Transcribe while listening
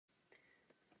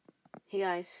Hey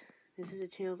guys, this is a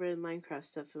channel for Minecraft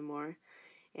stuff and more,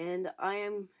 and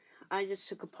I just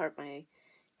took apart my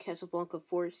Casablanca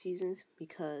 4 seasons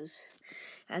because,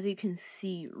 as you can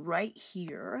see right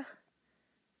here,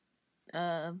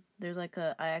 there's like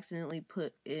I accidentally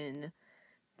put in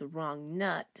the wrong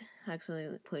nut.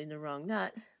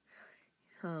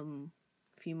 A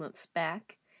few months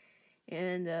back,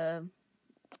 and the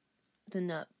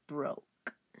nut broke.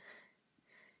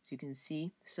 As you can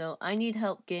see, so I need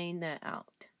help getting that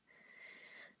out.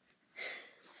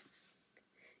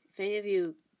 If any of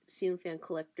you ceiling fan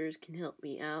collectors can help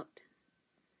me out,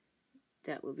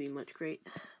 that would be much great.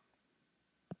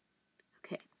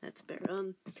 Okay, that's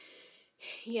better.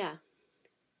 Yeah.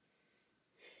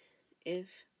 If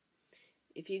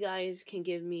you guys can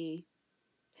give me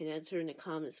an answer in the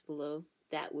comments below,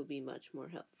 that would be much more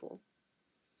helpful.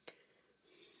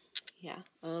 Yeah.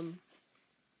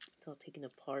 It's all taken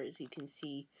apart, as you can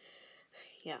see.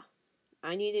 Yeah.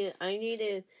 I need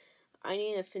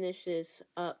to finish this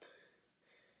up.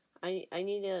 I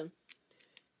need to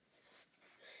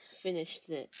finish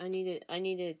it. I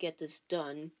need to get this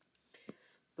done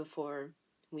before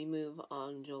we move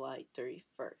on July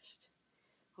 31st.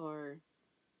 Or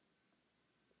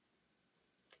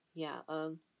yeah,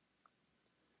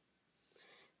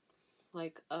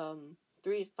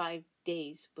 3 to 5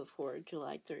 days before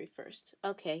July 31st.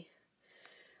 Okay.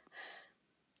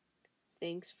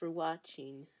 Thanks for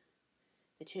watching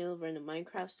the channel for the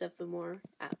Minecraft stuff and more.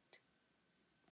 Out.